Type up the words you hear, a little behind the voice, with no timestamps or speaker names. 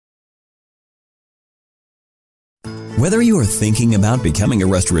Whether you are thinking about becoming a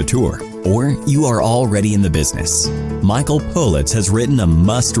restaurateur or you are already in the business, Michael Politz has written a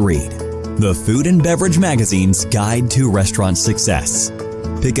must-read, The Food and Beverage Magazine's Guide to Restaurant Success.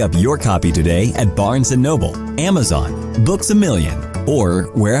 Pick up your copy today at Barnes & Noble, Amazon, Books A Million,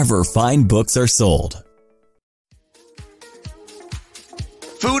 or wherever fine books are sold.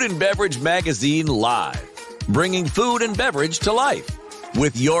 Food and Beverage Magazine Live, bringing food and beverage to life.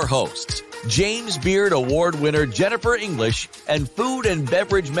 With your hosts, James Beard Award winner Jennifer English and Food and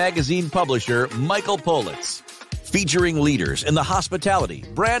Beverage Magazine publisher Michael Politz. Featuring leaders in the hospitality,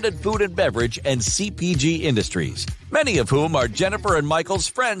 branded food and beverage, and CPG industries, many of whom are Jennifer and Michael's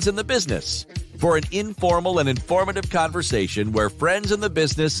friends in the business. For an informal and informative conversation where friends in the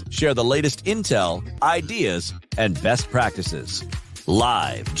business share the latest intel, ideas, and best practices.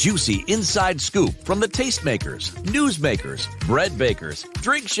 Live, juicy inside scoop from the tastemakers, newsmakers, bread bakers,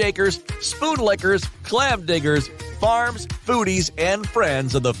 drink shakers, spoon lickers, clam diggers, farms, foodies, and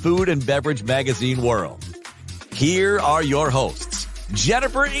friends of the food and beverage magazine world. Here are your hosts,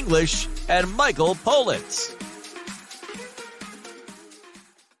 Jennifer English and Michael Politz.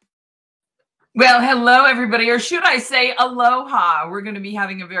 Well, hello, everybody, or should I say aloha? We're going to be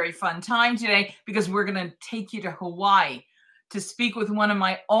having a very fun time today because we're going to take you to Hawaii to speak with one of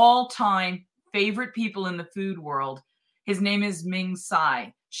my all-time favorite people in the food world. His name is Ming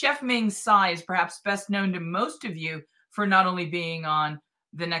Tsai. Chef Ming Tsai is perhaps best known to most of you for not only being on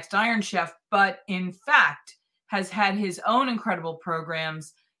The Next Iron Chef, but in fact has had his own incredible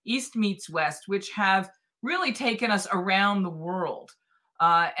programs, East Meets West, which have really taken us around the world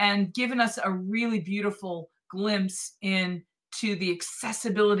and given us a really beautiful glimpse into the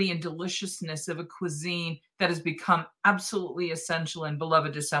accessibility and deliciousness of a cuisine that has become absolutely essential and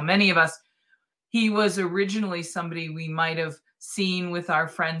beloved to so many of us. He was originally somebody we might have seen with our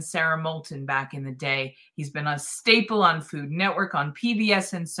friend Sarah Moulton back in the day. He's been a staple on Food Network, on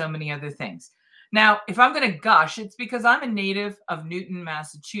PBS, and so many other things. Now, if I'm going to gush, it's because I'm a native of Newton,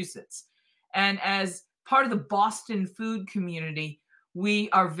 Massachusetts. And as part of the Boston food community, we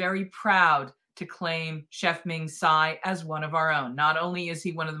are very proud to claim Chef Ming Tsai as one of our own. Not only is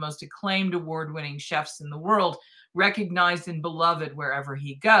he one of the most acclaimed award-winning chefs in the world, recognized and beloved wherever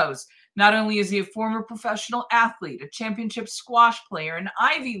he goes. Not only is he a former professional athlete, a championship squash player, an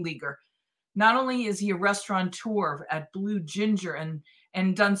Ivy Leaguer, not only is he a restaurateur at Blue Ginger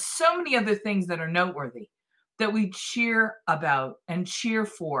and done so many other things that are noteworthy that we cheer about and cheer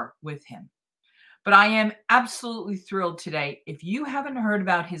for with him. But I am absolutely thrilled today. If you haven't heard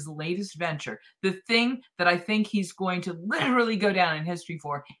about his latest venture, the thing that I think he's going to literally go down in history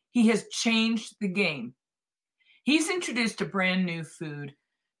for, he has changed the game. He's introduced a brand new food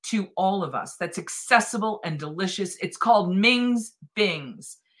to all of us that's accessible and delicious. It's called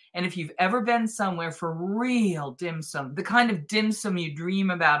MingsBings. And if you've ever been somewhere for real dim sum, the kind of dim sum you dream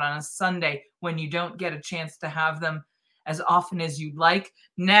about on a Sunday when you don't get a chance to have them as often as you'd like,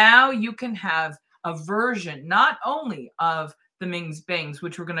 now you can have a version not only of the MingsBings,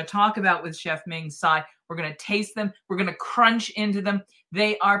 which we're going to talk about with Chef Ming Tsai. We're going to taste them. We're going to crunch into them.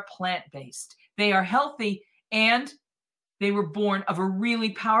 They are plant-based. They are healthy, and they were born of a really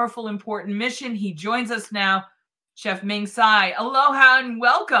powerful, important mission. He joins us now, Chef Ming Tsai. Aloha and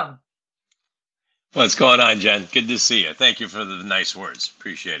welcome. What's going on, Jen? Good to see you. Thank you for the nice words.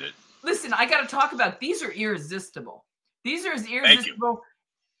 Appreciate it. Listen, I got to talk about, these are irresistible. These are as irresistible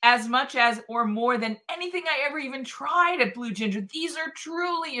as much as or more than anything I ever even tried at Blue Ginger. These are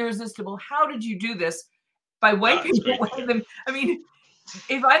truly irresistible. How did you do this? By wiping away them? I mean,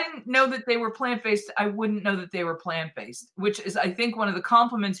 if I didn't know that they were plant-based, I wouldn't know that they were plant-based, which is, I think, one of the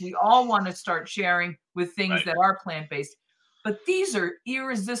compliments we all want to start sharing with things that are plant-based. But these are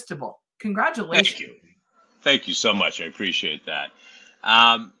irresistible. Congratulations. Thank you. Thank you so much. I appreciate that.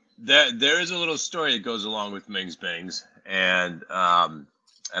 There is a little story that goes along with MingsBings, and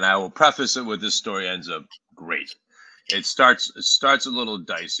I will preface it with this story ends up great. It starts a little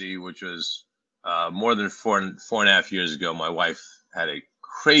dicey, which was more than four and a half years ago. My wife had a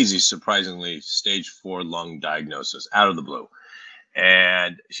crazy, surprisingly stage 4 lung diagnosis out of the blue,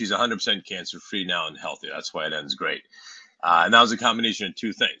 and she's 100% cancer free now and healthy. That's why it ends great. And that was a combination of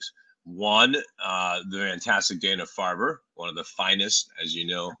two things. One, the fantastic Dana-Farber, one of the finest, as you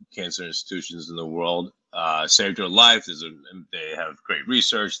know, cancer institutions in the world, saved her life. They have great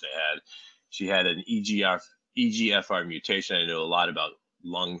research. She had an EGFR mutation. I know a lot about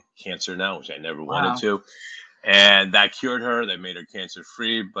lung cancer now, which I never wanted to. And that cured her. They made her cancer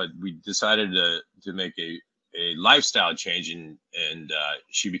free. But we decided to make a lifestyle change, and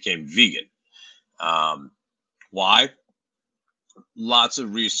she became vegan. Why? lots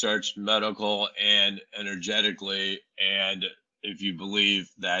of research, medical and energetically. And if you believe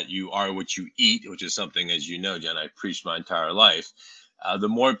that you are what you eat, which is something, as you know, Jen, I preached my entire life, the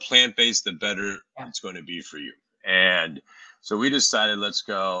more plant-based, the better it's going to be for you. And so we decided, let's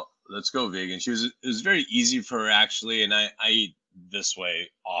go vegan. It was very easy for her, actually. And I eat this way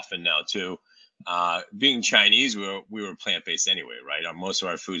often now too. Being Chinese, we were plant-based anyway, right? Most of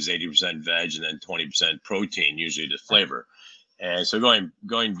our food is 80% veg and then 20% protein, usually to flavor. And so going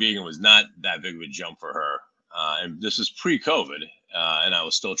vegan was not that big of a jump for her. And this is pre-COVID, and I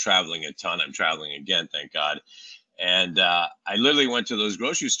was still traveling a ton. I'm traveling again, thank God. And I literally went to those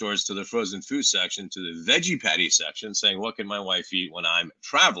grocery stores, to the frozen food section, to the veggie patty section, saying, what can my wife eat when I'm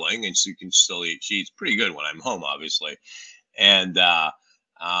traveling? And she can still eat. She eats pretty good when I'm home, obviously. And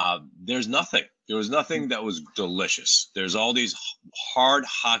there's nothing. There was nothing that was delicious. There's all these hard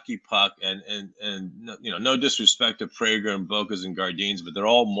hockey puck and no disrespect to Prager and Bocas and Gardines, but they're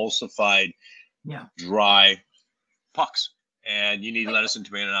all emulsified, dry pucks. And you need lettuce and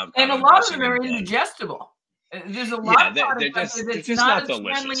tomato and avocado. And a lot of them are indigestible. There's a lot of products that's not as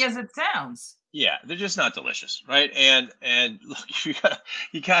friendly as it sounds. Yeah, they're just not delicious, right? And look,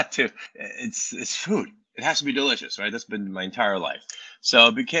 you got to. It's food. It has to be delicious, right? That's been my entire life. So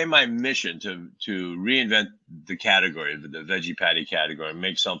it became my mission to reinvent the category, the veggie patty category, and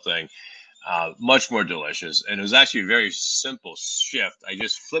make something much more delicious. And it was actually a very simple shift. I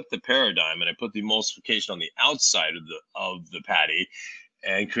just flipped the paradigm and I put the emulsification on the outside of the patty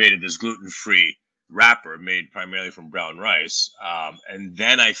and created this gluten-free wrapper made primarily from brown rice. And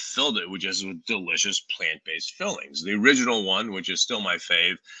then I filled it with just delicious plant-based fillings. The original one, which is still my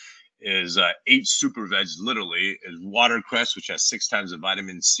fave, is 8 super veg, literally, is watercress, which has 6 times the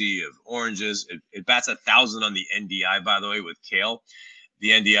vitamin C of oranges. It bats 1,000 on the NDI, by the way, with kale. The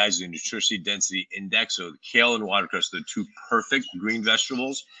NDI is the nutrition density index. So kale and watercress are the 2 perfect green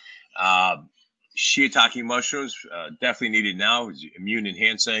vegetables. Shiitake mushrooms, definitely needed now. It's immune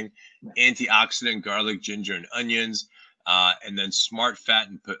enhancing, antioxidant, garlic, ginger, and onions, and then smart fat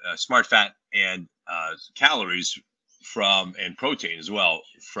and calories and protein as well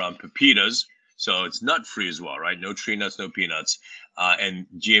from pepitas. So it's nut free as well, right? No tree nuts, no peanuts, and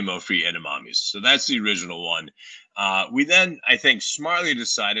GMO free edamames. So that's the original one. We then, I think, smartly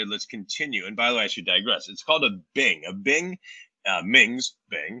decided, let's continue. And by the way, I should digress. It's called a Bing. A Bing, Ming's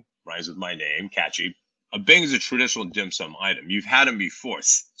Bing, rhymes with my name, catchy. A Bing is a traditional dim sum item. You've had them before.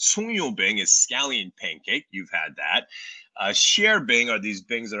 Sungyo Bing is scallion pancake. You've had that. Share Bing are these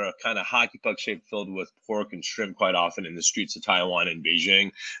bings that are kind of hockey puck shaped, filled with pork and shrimp, quite often in the streets of Taiwan and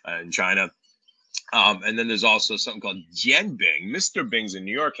Beijing and China. And then there's also something called Jian Bing. Mr. Bing's in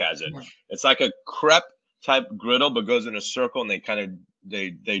New York has it. It's like a crepe type griddle, but goes in a circle, and they kind of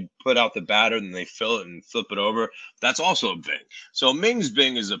they put out the batter and they fill it and flip it over. That's also a Bing. So Ming's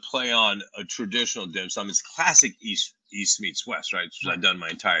Bing is a play on a traditional dim sum. It's classic East meets West, right? Which I've done my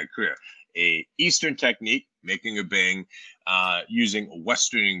entire career. A Eastern technique, making a Bing using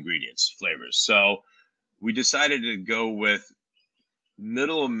Western ingredients, flavors. So we decided to go with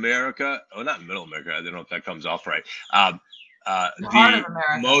Middle America. Oh, not Middle America. I don't know if that comes off right.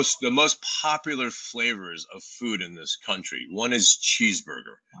 The most popular flavors of food in this country. One is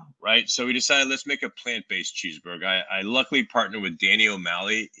cheeseburger, right? So we decided, let's make a plant-based cheeseburger. I luckily partnered with Danny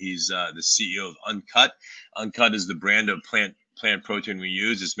O'Malley. He's the CEO of Uncut. Uncut is the brand of plant protein we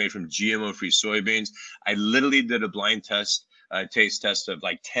use. It's made from GMO-free soybeans. I literally did a blind taste test of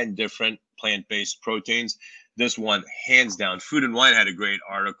like 10 different plant-based proteins. This one, hands down. Food and Wine had a great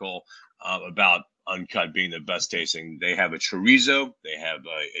article about Uncut being the best tasting. They have a chorizo, they have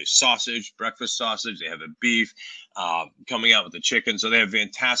a sausage, breakfast sausage, they have a beef coming out with the chicken. So they have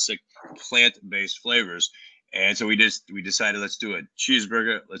fantastic plant-based flavors. And so we decided, let's do a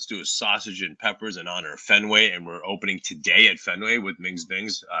cheeseburger, let's do a sausage and peppers in honor of Fenway. And we're opening today at Fenway with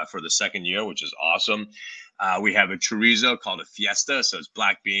MingsBings for the 2nd year, which is awesome. We have a chorizo called a fiesta. So it's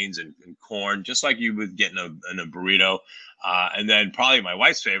black beans and corn, just like you would get in a burrito. And then probably my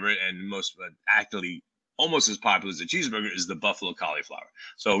wife's favorite and most actually almost as popular as the cheeseburger is the buffalo cauliflower.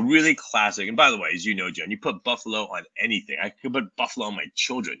 So really classic. And by the way, as you know, Jen, you put buffalo on anything. I could put buffalo on my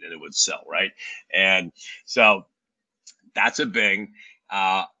children and it would sell, right? And so that's a Bing.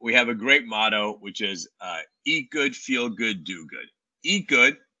 We have a great motto, which is eat good, feel good, do good. Eat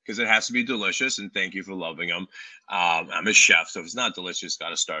good, because it has to be delicious, and thank you for loving them. I'm a chef, so if it's not delicious, got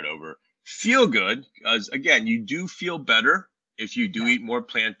to start over. Feel good, because again, you do feel better if you do eat more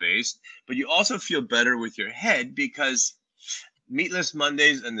plant-based, but you also feel better with your head, because Meatless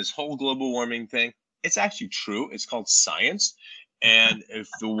Mondays and this whole global warming thing, it's actually true. It's called science. And if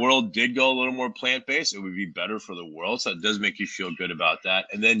the world did go a little more plant-based, it would be better for the world. So it does make you feel good about that.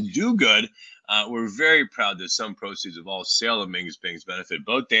 And then do good. We're very proud that some proceeds of all sale of MingsBings benefit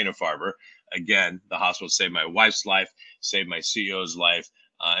both Dana-Farber. Again, the hospital saved my wife's life, saved my CEO's life,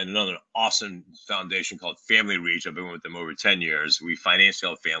 and another awesome foundation called Family Reach. I've been with them over 10 years. We financially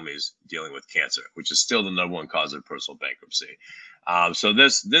help families dealing with cancer, which is still the #1 cause of personal bankruptcy. So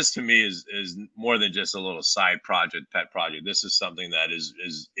this to me is more than just a little side project, pet project. This is something that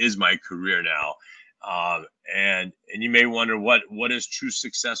is my career now. And you may wonder what is true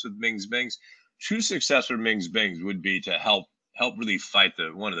success with MingsBings. True success for MingsBings would be to help really fight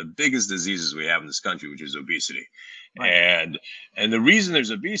one of the biggest diseases we have in this country, which is obesity. Right. And the reason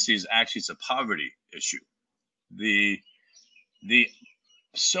there's obesity is actually it's a poverty issue.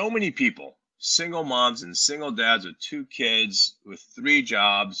 So many people, single moms and single dads with 2 kids with 3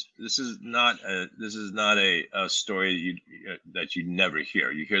 jobs. This is not a story that you never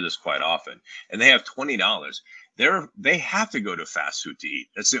hear. You hear this quite often. And they have $20. They have to go to fast food to eat.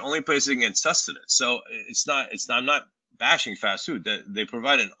 That's the only place they can get sustenance. So I'm not bashing fast food. They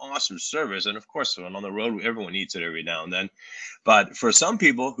provide an awesome service. And of course, when on the road, everyone eats it every now and then. But for some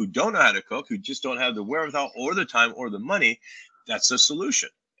people who don't know how to cook, who just don't have the wherewithal or the time or the money, that's a solution.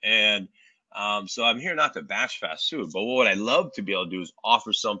 And so I'm here not to bash fast food, but what I love to be able to do is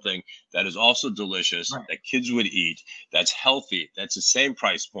offer something that is also delicious, right, that kids would eat, that's healthy, that's the same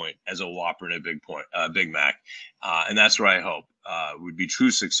price point as a Whopper and a Big Mac. And that's where I hope would be true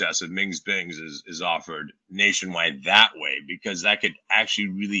success if MingsBings is offered nationwide that way, because that could actually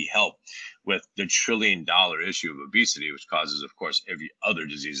really help with the $1 trillion issue of obesity, which causes, of course, every other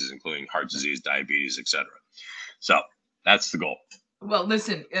diseases, including heart disease, diabetes, etc. So that's the goal. Well,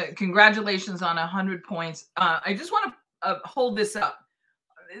 listen, congratulations on 100 points. I just want to hold this up.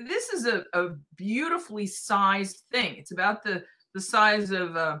 This is a beautifully sized thing. It's about the size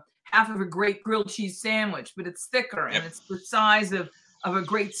of half of a great grilled cheese sandwich, but it's thicker, and it's the size of a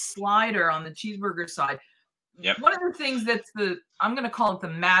great slider on the cheeseburger side. Yep. One of the things I'm going to call it the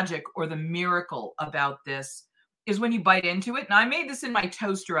magic or the miracle about this is when you bite into it. And I made this in my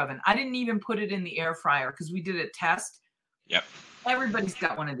toaster oven. I didn't even put it in the air fryer because we did a test. Yep. Everybody's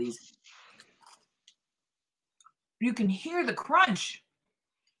got one of these. You can hear the crunch.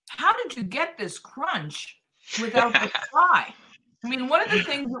 How did you get this crunch without the fry? I mean, one of the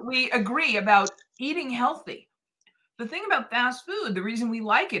things that we agree about eating healthy, the thing about fast food, the reason we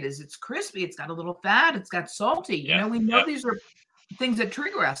like it is it's crispy, it's got a little fat, it's got salty. You know, we know these are things that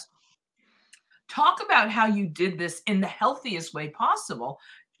trigger us. Talk about how you did this in the healthiest way possible.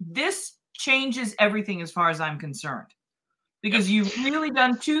 This changes everything as far as I'm concerned. Because you've really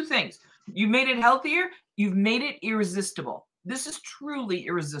done 2 things. You've made it healthier. You've made it irresistible. This is truly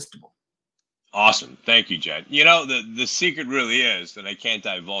irresistible. Awesome. Thank you, Jen. You know, the secret really is, and I can't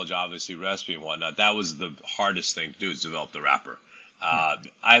divulge, obviously, recipe and whatnot. That was the hardest thing to do, is develop the wrapper.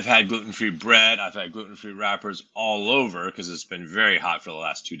 I've had gluten-free bread. I've had gluten-free wrappers all over because it's been very hot for the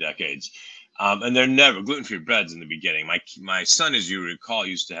last 2 decades. And they're never gluten-free breads in the beginning. My son, as you recall,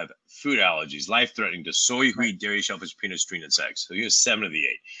 used to have food allergies, life-threatening to soy, wheat, dairy, shellfish, peanuts, nuts, eggs. So he was 7 of the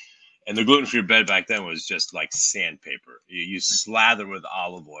 8. And the gluten-free bread back then was just like sandpaper. You slather with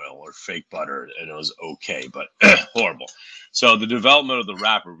olive oil or fake butter, and it was okay, but horrible. So the development of the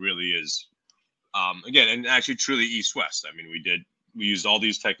wrapper really is, again, and actually truly east-west. I mean, we used all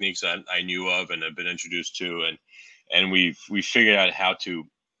these techniques that I knew of and have been introduced to, and we figured out how to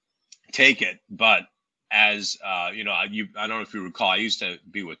take it. But as you know, I don't know if you recall, I used to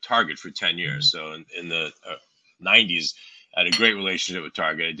be with Target for 10 years. So in the 90s, I had a great relationship with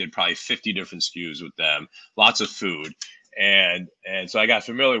Target. I did probably 50 different SKUs with them, lots of food. And so I got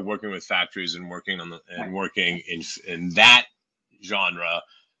familiar working with factories and working in that genre.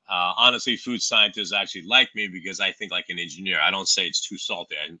 Honestly, food scientists actually like me because I think like an engineer. I don't say it's too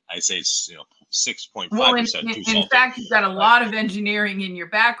salty. I say it's 6.5% too salty. In fact, you've got a lot of engineering in your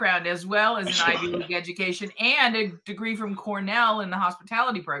background, as well as an Ivy League education and a degree from Cornell in the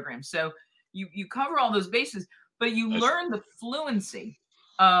hospitality program. So you cover all those bases, but you learn the fluency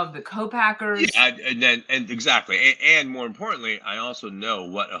of the co-packers. Yeah, and exactly. And more importantly, I also know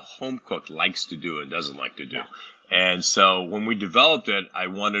what a home cook likes to do and doesn't like to do. Yeah. And so when we developed it, I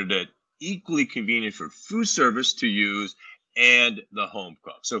wanted it equally convenient for food service to use and the home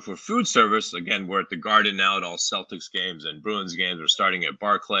cook. So for food service, again, we're at the Garden now at all Celtics games and Bruins games. We're starting at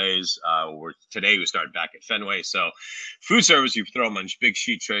Barclays. Today we start back at Fenway. So food service, you throw them on big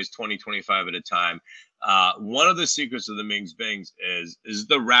sheet trays, 20, 25 at a time. One of the secrets of the MingsBings is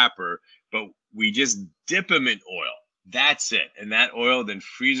the wrapper, but we just dip them in oil. That's it. And that oil then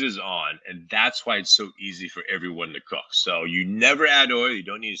freezes on. And that's why it's so easy for everyone to cook. So you never add oil. You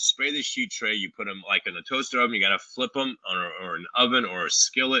don't need to spray the sheet tray. You put them like in a toaster oven. You got to flip them or an oven or a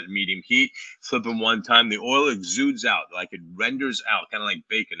skillet, medium heat. Flip them one time. The oil exudes out, like it renders out, kind of like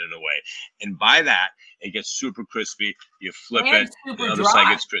bacon in a way. And by that, it gets super crispy. You flip And it. super The other dry. side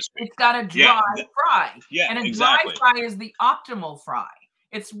gets crispy. It's got a dry fry. Yeah, and a exactly. dry fry is the optimal fry.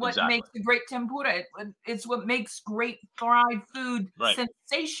 It's what Exactly. makes the great tempura. It's what makes great fried food Right.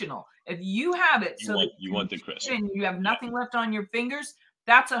 sensational. If you have it, You want the crisp. And you have nothing left on your fingers,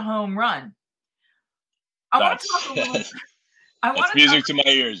 that's a home run. I want to talk a little. That's music to my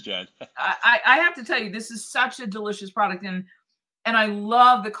ears, Jen. I have to tell you, this is such a delicious product, and I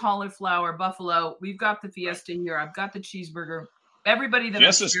love the cauliflower buffalo. We've got the Fiesta here. I've got the cheeseburger. Everybody that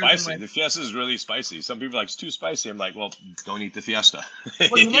Fiesta's spicy. The Fiesta is really spicy. Some people are like, it's too spicy. I'm like, well, don't eat the Fiesta.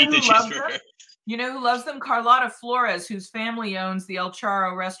 Well, you know who loves them? You know who loves them? Carlotta Flores, whose family owns the El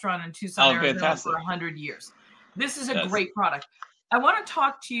Charro restaurant in Tucson, Arizona for 100 years. This is a great product. I want to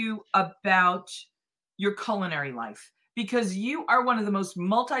talk to you about your culinary life, because you are one of the most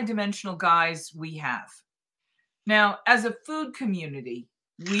multidimensional guys we have. Now, as a food community,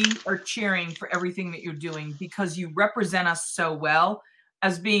 we are cheering for everything that you're doing, because you represent us so well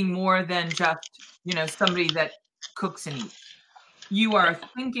as being more than just, somebody that cooks and eats. You are a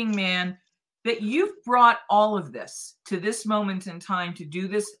thinking man, that you've brought all of this to this moment in time to do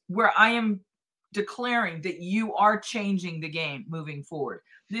this, where I am declaring that you are changing the game moving forward.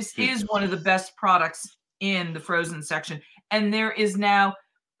 This is one of the best products in the frozen section, and there is now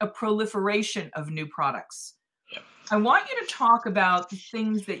a proliferation of new products. I want you to talk about the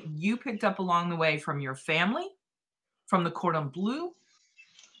things that you picked up along the way from your family, from the Cordon Bleu,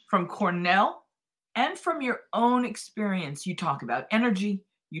 from Cornell, and from your own experience. You talk about energy,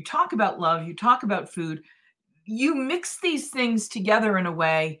 you talk about love, you talk about food. You mix these things together in a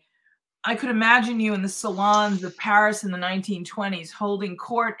way. I could imagine you in the salons of Paris in the 1920s holding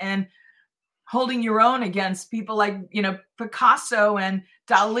court and holding your own against people like, Picasso and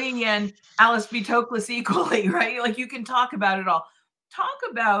Dali and Alice B. Toklas equally, right? Like, you can talk about it all. Talk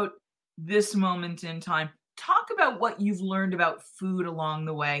about this moment in time. Talk about what you've learned about food along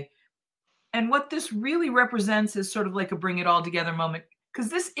the way, and what this really represents is sort of like a bring it all together moment, because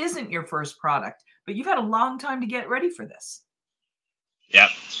this isn't your first product, but you've had a long time to get ready for this. Yeah.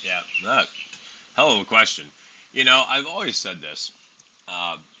 Look, hell of a question. I've always said this.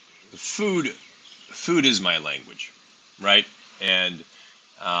 Food is my language, right? And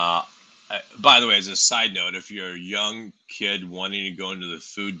by the way, as a side note, if you're a young kid wanting to go into the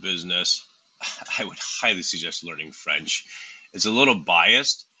food business, I would highly suggest learning French. It's a little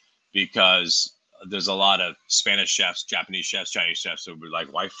biased because there's a lot of Spanish chefs, Japanese chefs, Chinese chefs who would be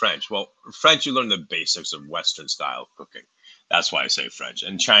like, why French? Well, French, you learn the basics of Western style cooking. That's why I say French.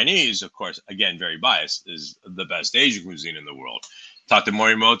 And Chinese, of course, again, very biased, is the best Asian cuisine in the world. Talk to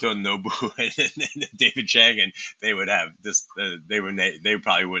Morimoto, Nobu, and David Chang, and they would have this. They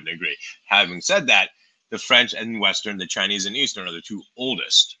probably wouldn't agree. Having said that, the French and Western, the Chinese and Eastern, are the two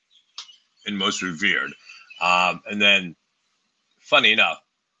oldest and most revered. And then, funny enough,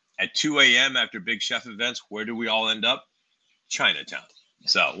 at 2 a.m. after big chef events, where do we all end up? Chinatown.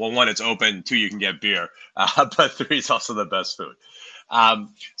 So, well, one, it's open. Two, you can get beer. But three, it's also the best food.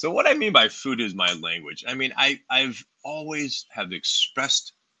 So what I mean by food is my language. I mean, I've always have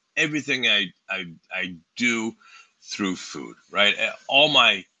expressed everything I do through food, right? All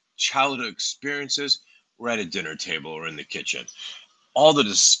my childhood experiences were at a dinner table or in the kitchen. All the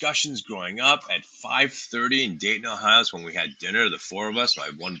discussions growing up at 5:30 in Dayton, Ohio, when we had dinner, the four of us, I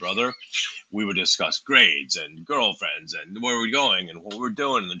have one brother, we would discuss grades and girlfriends and where we're going and what we're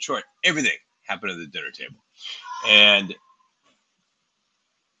doing. And in short, everything happened at the dinner table. And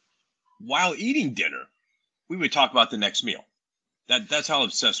while eating dinner, we would talk about the next meal. That's how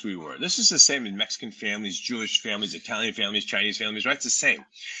obsessed we were. This is the same in Mexican families, Jewish families, Italian families, Chinese families, right? It's the same.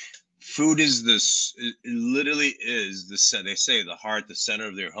 Food is this, it literally is the, they say the heart, the center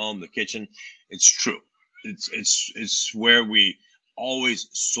of their home, the kitchen. It's true. It's where we always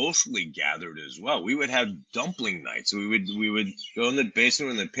socially gathered as well. We would have dumpling nights. We would go in the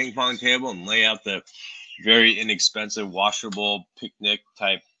basement with the ping pong table and lay out the very inexpensive washable picnic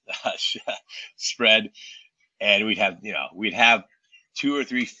type spread. And we'd have 2 or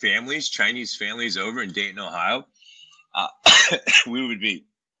 3 families, Chinese families over in Dayton, Ohio.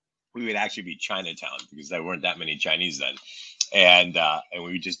 We would actually be Chinatown because there weren't that many Chinese then. And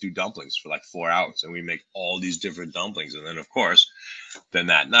we would just do dumplings for like 4 hours, and we make all these different dumplings. And then, of course, then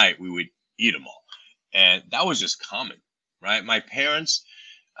that night we would eat them all. And that was just common, right? My parents,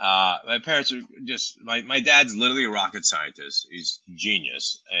 My parents are just my dad's literally a rocket scientist. He's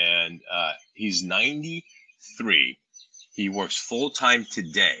genius, and he's 93. He works full time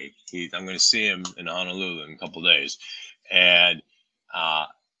today. I'm going to see him in Honolulu in a couple of days, and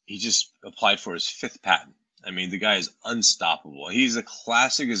he just applied for his 5th patent. I mean, the guy is unstoppable. He's a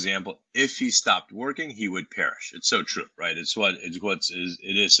classic example. If he stopped working, he would perish. It's so true, right? It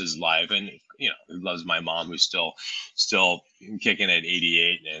is his life, and he loves my mom, who's still kicking at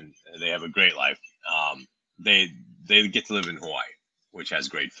 88, and they have a great life. They get to live in Hawaii, which has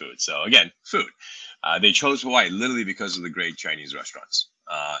great food. So again, food. They chose Hawaii literally because of the great Chinese restaurants.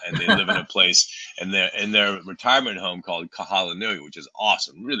 And they live in a place in their retirement home called Kahalanui, which is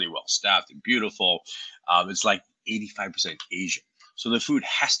awesome, really well staffed and beautiful. It's like 85% Asian. So the food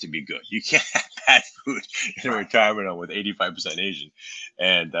has to be good. You can't have bad food in a retirement home with 85% Asian.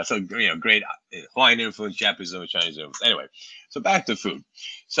 And so, great Hawaiian influence, Japanese influence, Chinese influence. Anyway, so back to food.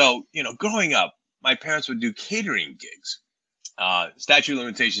 So, growing up, my parents would do catering gigs. Statute of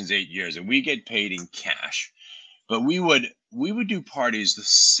limitations, 8 years, and we get paid in cash. But we would do parties, the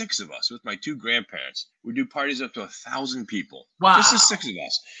 6 of us, with my 2 grandparents. We'd do parties up to 1,000 people. Wow. Just the 6 of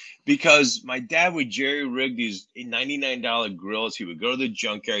us. Because my dad would jerry-rig these $99 grills. He would go to the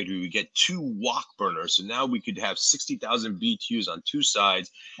junkyard. We would get 2 wok burners. So now we could have 60,000 BTUs on 2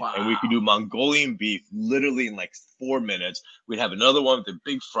 sides. Wow. And we could do Mongolian beef literally in like 4 minutes. We'd have another one with a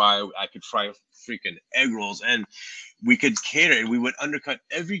big fryer. I could fry freaking egg rolls. And we could cater. And we would undercut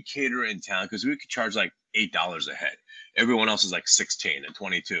every caterer in town because we could charge like $8 a head. Everyone else is like 16 and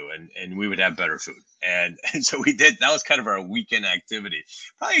 22, and we would have better food. And so we did. That was kind of our weekend activity.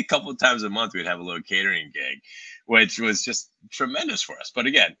 Probably a couple of times a month we'd have a little catering gig, which was just tremendous for us. But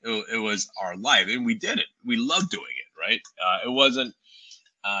again, it was our life, and we did it. We loved doing it, right? It wasn't,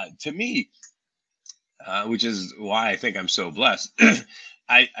 to me, which is why I think I'm so blessed.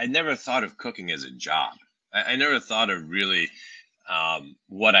 I never thought of cooking as a job. I never thought of really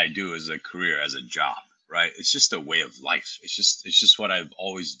what I do as a career, as a job. Right. It's just a way of life. It's just what I've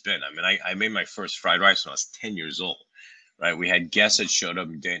always been. I mean, I made my first fried rice when I was 10 years old. Right. We had guests that showed up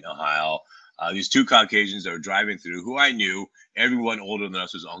in Dayton, Ohio. These 2 Caucasians that were driving through who I knew. Everyone older than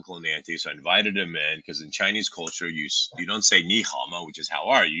us was uncle and auntie. So I invited them in because in Chinese culture, you don't say ni hao ma, which is how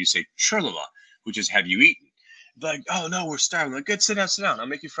are you? You say churlama, which is have you eaten? They're like, oh, no, we're starving. I'm like, good, sit down. I'll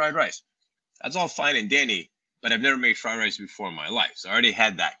make you fried rice. That's all fine and dandy. But I've never made fried rice before in my life. So I already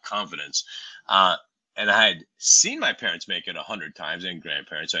had that confidence. And I had seen my parents make it 100 times and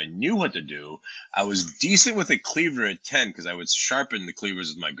grandparents. So I knew what to do. I was decent with a cleaver at 10 because I would sharpen the cleavers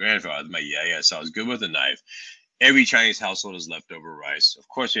with my grandfather, my yaya. So I was good with a knife. Every Chinese household has leftover rice. Of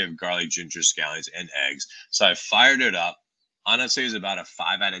course, we have garlic, ginger, scallions, and eggs. So I fired it up. Honestly, it was about a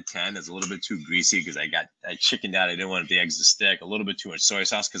 5 out of 10. It's a little bit too greasy because I chickened out. I didn't want the eggs to stick. A little bit too much soy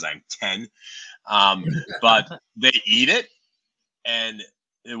sauce because I'm 10. But they eat it, and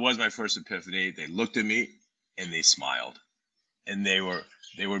it was my first epiphany. They looked at me and they smiled, and they were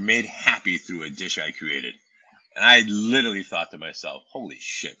made happy through a dish I created. And I literally thought to myself, holy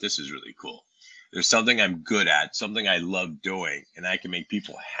shit, this is really cool. There's something I'm good at, something I love doing, and I can make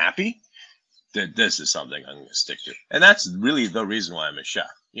people happy. That this is something I'm going to stick to. And that's really the reason why I'm a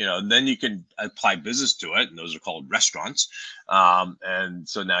chef. Then you can apply business to it, and those are called restaurants. And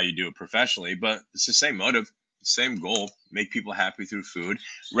so now you do it professionally, but it's the same motive, same goal, make people happy through food.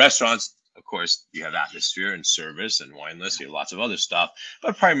 Restaurants, of course, you have atmosphere and service and wine lists, you have lots of other stuff.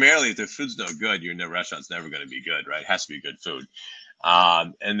 But primarily, if the food's no good, your restaurant's never going to be good, right? It has to be good food.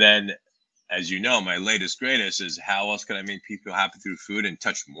 And then, as you know, my latest greatest is how else can I make people happy through food and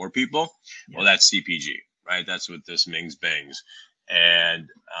touch more people? Yeah. Well, that's CPG, right? That's what this MingsBings. And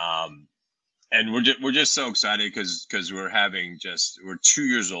we're just so excited because we're 2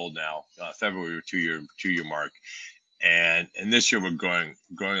 years old now. February, we're 2-year mark, and this year we're growing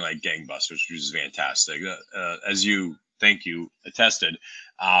like gangbusters, which is fantastic. As you attested,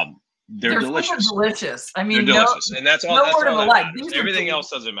 they're delicious. Delicious. I mean, they're delicious, and that's all. No that's word all of a that lie. matters. Everything else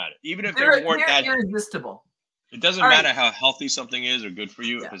doesn't matter. Even if they weren't that irresistible. It doesn't matter how healthy something is or good for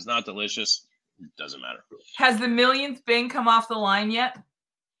you. Yeah. If it's not delicious, it doesn't matter. Has the millionth Bing come off the line yet?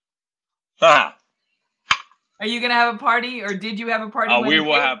 Ha! Are you gonna have a party, or did you have a party? Oh, we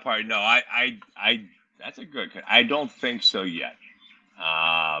will have a party. No, I. That's a good. I don't think so yet.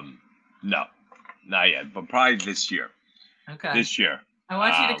 No, not yet. But probably this year. Okay. This year. I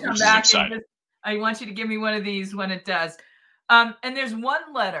want you to come back. And I want you to give me one of these when it does. And there's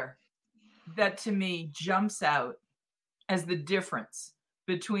one letter that to me jumps out as the difference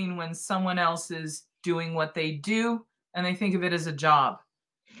between when someone else is doing what they do and they think of it as a job.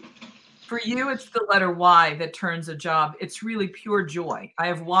 For you, it's the letter Y that turns a job. It's really pure joy. I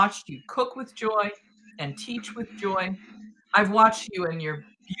have watched you cook with joy and teach with joy. I've watched you and your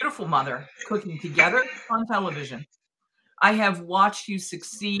beautiful mother cooking together on television. I have watched you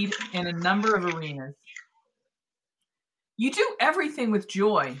succeed in a number of arenas. You do everything with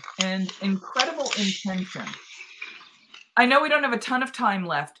joy and incredible intention. I know we don't have a ton of time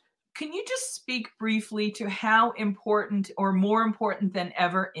left. Can you just speak briefly to how important, or more important than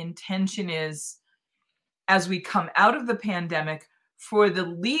ever, intention is as we come out of the pandemic for the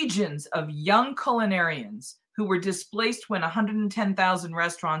legions of young culinarians who were displaced when 110,000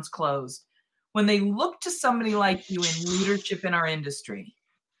 restaurants closed, when they look to somebody like you in leadership in our industry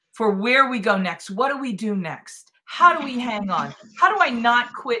for where we go next? What do we do next? How do we hang on? How do I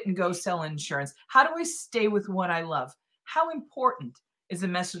not quit and go sell insurance? How do I stay with what I love? How important is a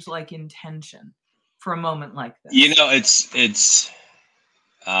message like intention for a moment like this? It's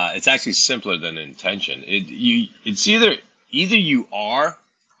actually simpler than intention. It's either you are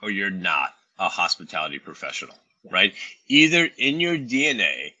or you're not a hospitality professional, right? Either in your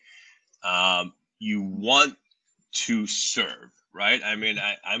DNA, you want to serve, right? I mean,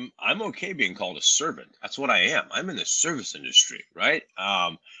 I'm okay being called a servant. That's what I am. I'm in the service industry, right?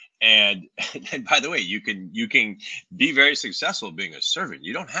 And by the way, you can be very successful being a servant.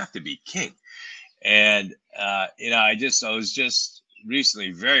 You don't have to be king. And I was just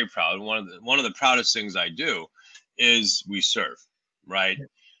recently very proud. One of the proudest things I do is we serve, right?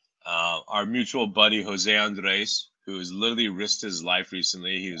 Our mutual buddy Jose Andres, who has literally risked his life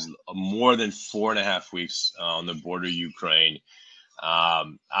recently. He was more than 4.5 weeks on the border of Ukraine.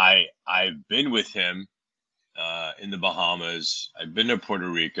 I've been with him in the Bahamas. I've been to Puerto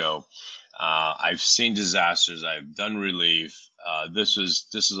Rico. I've seen disasters. I've done relief. This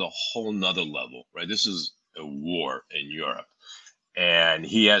is a whole nother level, right? This is a war in Europe, and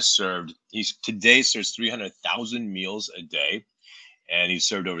he has served. He's today serves 300,000 meals a day, and he's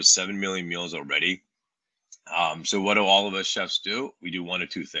served over 7 million meals already. So what do all of us chefs do? We do one of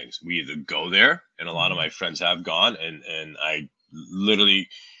two things. We either go there, and a lot of my friends have gone, and I literally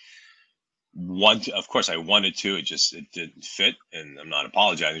of course I wanted to, it didn't fit, and I'm not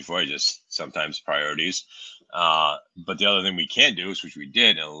apologizing for it, just sometimes priorities. But the other thing we can do is, which we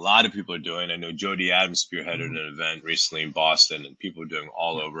did, and a lot of people are doing. I know Jody Adams spearheaded an event recently in Boston, and people are doing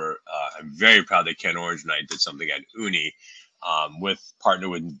all over. I'm very proud that Ken Orange and I did something at Uni, partner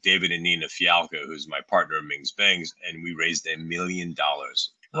with David and Nina Fialco, who's my partner in MingsBings, and we raised $1 million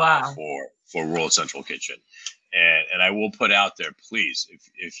for World Central Kitchen. And I will put out there, please,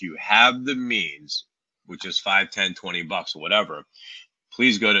 if you have the means, which is $5, $10, $20 or whatever,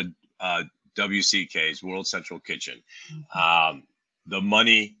 please go to WCK's World Central Kitchen. The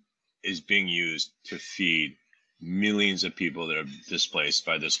money is being used to feed millions of people that are displaced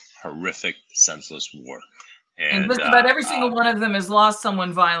by this horrific, senseless war. And just about every single one of them has lost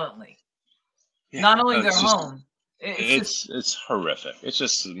someone violently. Yeah, not only their home. It's horrific. It's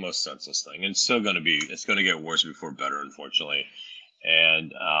just the most senseless thing. And it's going to get worse before better, unfortunately.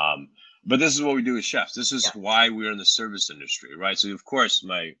 And but this is what we do as chefs. This is why we're in the service industry, right? So of course,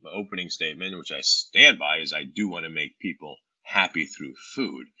 my opening statement, which I stand by, is I do want to make people happy through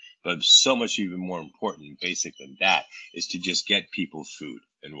food. But so much even more important and basic than that is to just get people food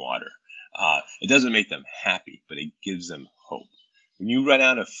and water. It doesn't make them happy, but it gives them hope. When you run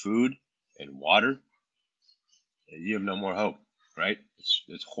out of food and water, you have no more hope, right?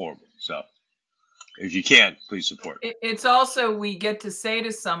 It's horrible. So if you can, please support. It's also, we get to say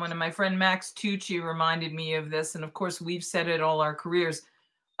to someone, and my friend Max Tucci reminded me of this, and of course we've said it all our careers,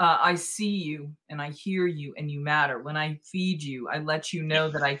 I see you and I hear you and you matter. When I feed you, I let you know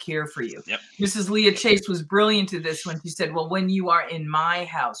that I care for you. Yep. Mrs. Leah Chase was brilliant to this when she said, well, when you are in my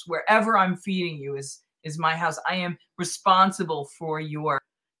house, wherever I'm feeding you is my house. I am responsible for your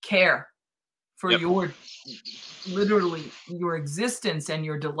care, for your literally your existence and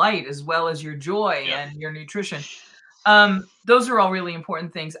your delight, as well as your joy and your nutrition. Those are all really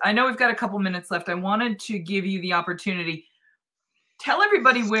important things. I know we've got a couple minutes left. I wanted to give you the opportunity. Tell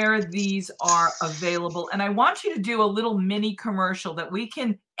everybody where these are available. And I want you to do a little mini commercial that we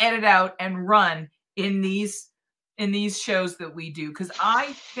can edit out and run in these shows that we do. Because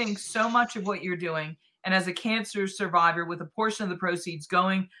I think so much of what you're doing, and as a cancer survivor with a portion of the proceeds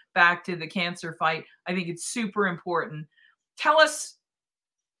going back to the cancer fight, I think it's super important. Tell us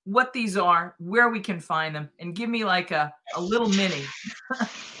what these are, where we can find them, and give me like a little mini.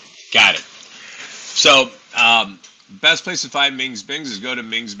 Got it. So, best place to find MingsBings is go to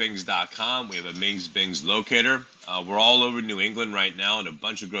MingsBings.com. We have a MingsBings locator. We're all over New England right now in a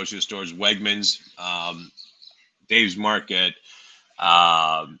bunch of grocery stores, Wegmans, Dave's Market,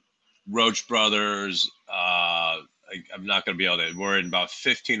 Roach Brothers. I'm not going to be able to. We're in about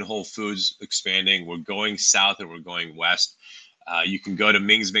 15 Whole Foods expanding. We're going south and we're going west. You can go to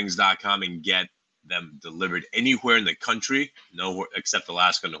MingsBings.com and get them delivered anywhere in the country, nowhere except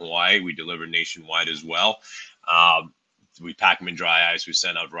Alaska and Hawaii. We deliver nationwide as well. We pack them in dry ice. We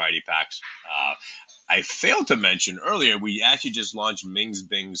send out variety packs. I failed to mention earlier, we actually just launched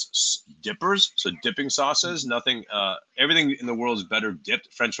MingsBings dippers. So dipping sauces, everything in the world is better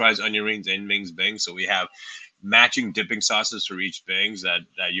dipped. French fries, onion rings, and MingsBings. So we have matching dipping sauces for each Bings that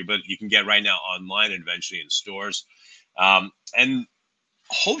you can get right now online and eventually in stores. And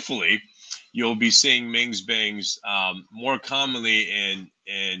hopefully you'll be seeing MingsBings more commonly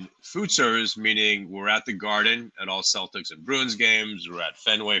in food service, meaning we're at the Garden at all Celtics and Bruins games. We're at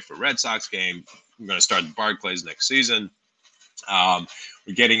Fenway for Red Sox game. We're going to start the Barclays next season.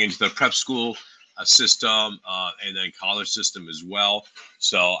 We're getting into the prep school system and then college system as well.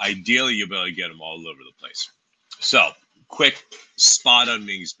 So ideally, you'll be able to get them all over the place. So quick spot on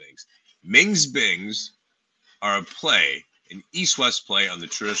MingsBings. MingsBings are a play, an East-West play on the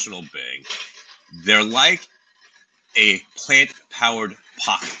traditional Bing. They're like a plant-powered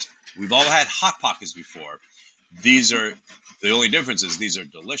pocket. We've all had Hot Pockets before. The only difference is these are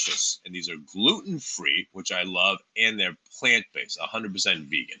delicious and these are gluten-free, which I love, and they're plant-based, 100%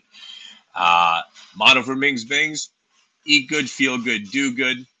 vegan. Motto for MingsBings: eat good, feel good, do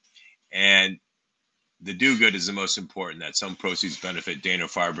good. And the do good is the most important. That some proceeds benefit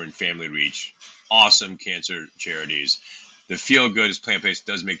Dana-Farber and Family Reach, awesome cancer charities. The feel good is plant-based,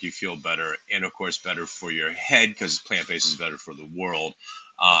 does make you feel better, and of course better for your head because plant-based is better for the world.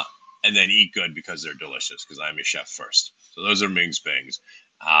 And then eat good because they're delicious, because I'm a chef first. So those are MingsBings.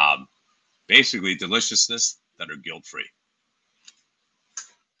 Basically deliciousness that are guilt-free.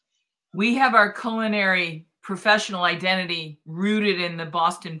 We have our culinary professional identity rooted in the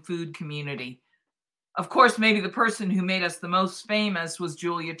Boston food community. Of course, maybe the person who made us the most famous was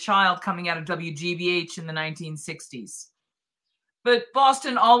Julia Child, coming out of WGBH in the 1960s. But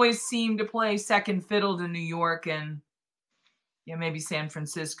Boston always seemed to play second fiddle to New York and maybe San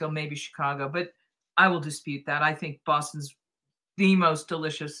Francisco, maybe Chicago. But I will dispute that. I think Boston's the most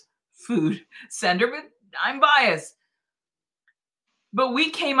delicious food center, but I'm biased. But we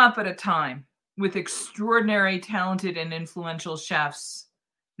came up at a time with extraordinary, talented, and influential chefs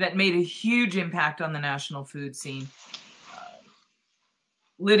that made a huge impact on the national food scene.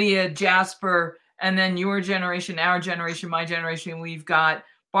 Lydia, Jasper, and then your generation, our generation, my generation, we've got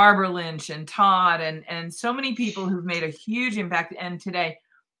Barbara Lynch and Todd and so many people who've made a huge impact. And today,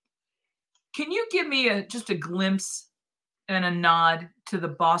 can you give me just a glimpse and a nod to the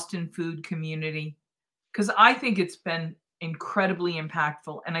Boston food community? Because I think it's been incredibly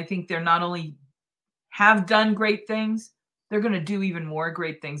impactful. And I think they're not only have done great things, they're going to do even more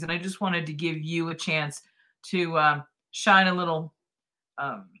great things. And I just wanted to give you a chance to shine a little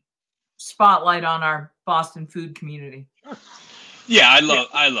spotlight on our Boston food community. Yeah,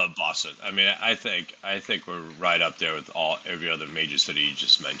 I love Boston. I mean, I think we're right up there with every other major city you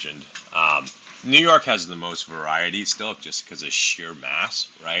just mentioned. New York has the most variety still, just because of sheer mass,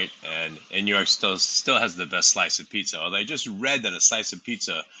 right? And New York still has the best slice of pizza. Although I just read that a slice of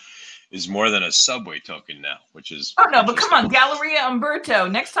pizza is more than a Subway token now, which is but come on, Galleria Umberto.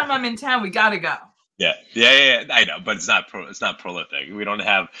 Next time I'm in town, we gotta go. Yeah, I know, but it's not prolific. We don't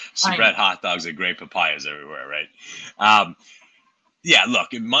have spread hot dogs and great papayas everywhere, right? Yeah,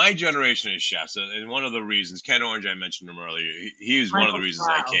 look, in my generation of chefs, and one of the reasons, Ken Orange, I mentioned him earlier, he was one of the reasons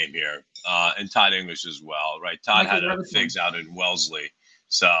I came here, and Todd English as well, right? Todd had a figs out in Wellesley.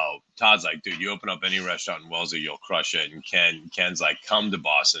 So Todd's like, dude, you open up any restaurant in Wellesley, you'll crush it. And Ken's like, come to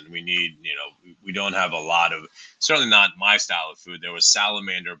Boston. We need, we don't have a lot of, certainly not my style of food. There was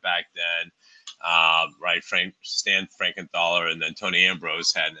Salamander back then, right? Stan Frankenthaler, and then Tony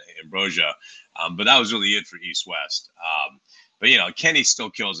Ambrose had Ambrosia. But that was really it for East West. But, Kenny still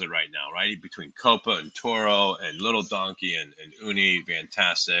kills it right now, right? Between Copa and Toro and Little Donkey and Uni,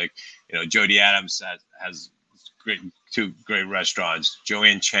 fantastic. Jody Adams has two great restaurants.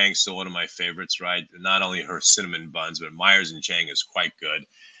 Joanne Chang's still one of my favorites, right? Not only her cinnamon buns, but Myers and Chang is quite good.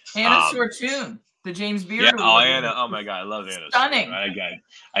 Anna Sortune, the James Beard. Yeah, Anna. Oh my God, I love Anna. Stunning. Right?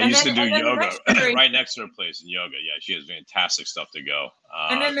 I used to do yoga right next to her place in yoga. Yeah, she has fantastic stuff to go.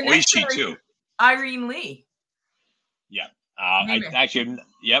 And then the next Oishi too. Irene Lee. Yeah. And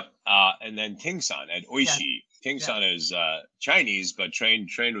then Ting-san at Oishi. Yeah. Ting-san is Chinese, but trained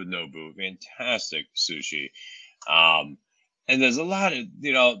with Nobu. Fantastic sushi. And there's a lot of,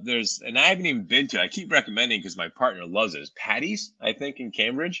 and I haven't even been to, I keep recommending because my partner loves it. It's Patty's, I think, in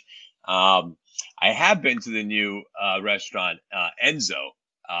Cambridge. I have been to the new restaurant, Enzo,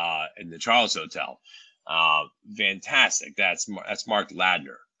 in the Charles Hotel. Fantastic. That's Mark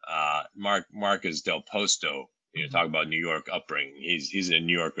Ladner. Mark is Del Posto. Talk about New York upbringing. He's a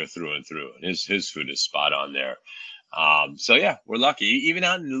New Yorker through and through, and his food is spot on there. So yeah, we're lucky. Even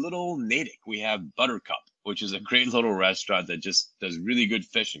out in little Natick, we have Buttercup, which is a great little restaurant that just does really good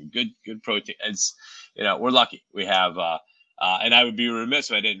fish and good protein. It's we're lucky. We have and I would be remiss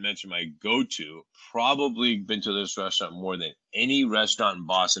if I didn't mention my go-to. Probably been to this restaurant more than any restaurant in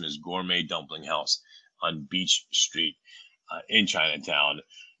Boston is Gourmet Dumpling House on Beach Street in Chinatown.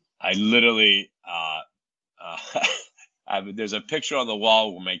 I literally there's a picture on the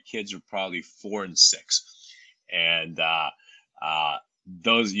wall where my kids are probably 4 and 6, and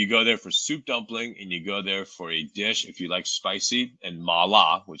those, you go there for soup dumpling, and you go there for a dish if you like spicy, and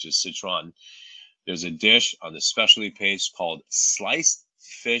mala, which is Sichuan. There's a dish on the specialty page called sliced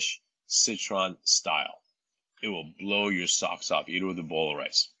fish Sichuan style. It will blow your socks off. Eat it with a bowl of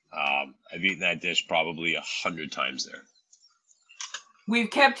rice. I've eaten that dish probably 100 times there. We've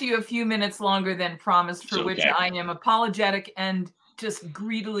kept you a few minutes longer than promised, for which I am apologetic and just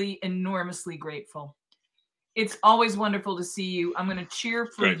greedily, enormously grateful. It's always wonderful to see you. I'm going to cheer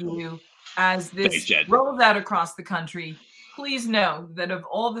for you as this rolls out across the country. Please know that of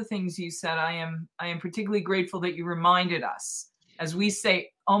all the things you said, I am particularly grateful that you reminded us, as we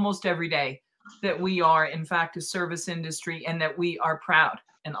say almost every day, that we are, in fact, a service industry, and that we are proud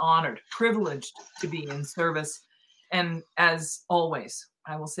and honored, privileged to be in service. And as always,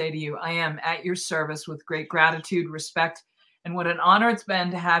 I will say to you, I am at your service with great gratitude, respect, and what an honor it's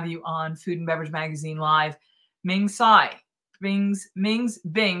been to have you on Food and Beverage Magazine Live. Ming Tsai,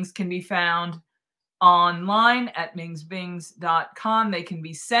 MingsBings can be found online at MingsBings.com. They can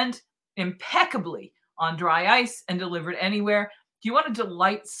be sent impeccably on dry ice and delivered anywhere. Do you want to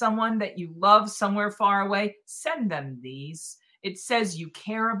delight someone that you love somewhere far away? Send them these. It says you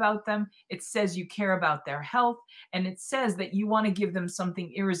care about them. It says you care about their health. And it says that you want to give them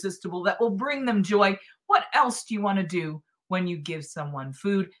something irresistible that will bring them joy. What else do you want to do when you give someone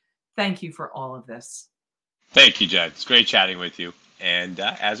food? Thank you for all of this. Thank you, Jen. It's great chatting with you. And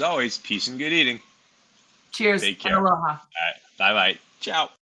as always, peace and good eating. Cheers. Take care. Aloha. All right. Bye-bye. Ciao.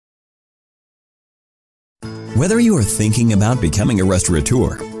 Whether you are thinking about becoming a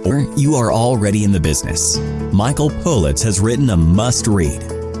restaurateur or you are already in the business, Michael Politz has written a must-read,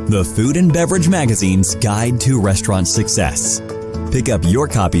 the Food and Beverage Magazine's Guide to Restaurant Success. Pick up your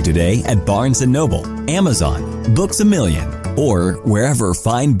copy today at Barnes & Noble, Amazon, Books A Million, or wherever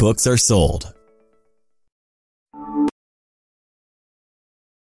fine books are sold.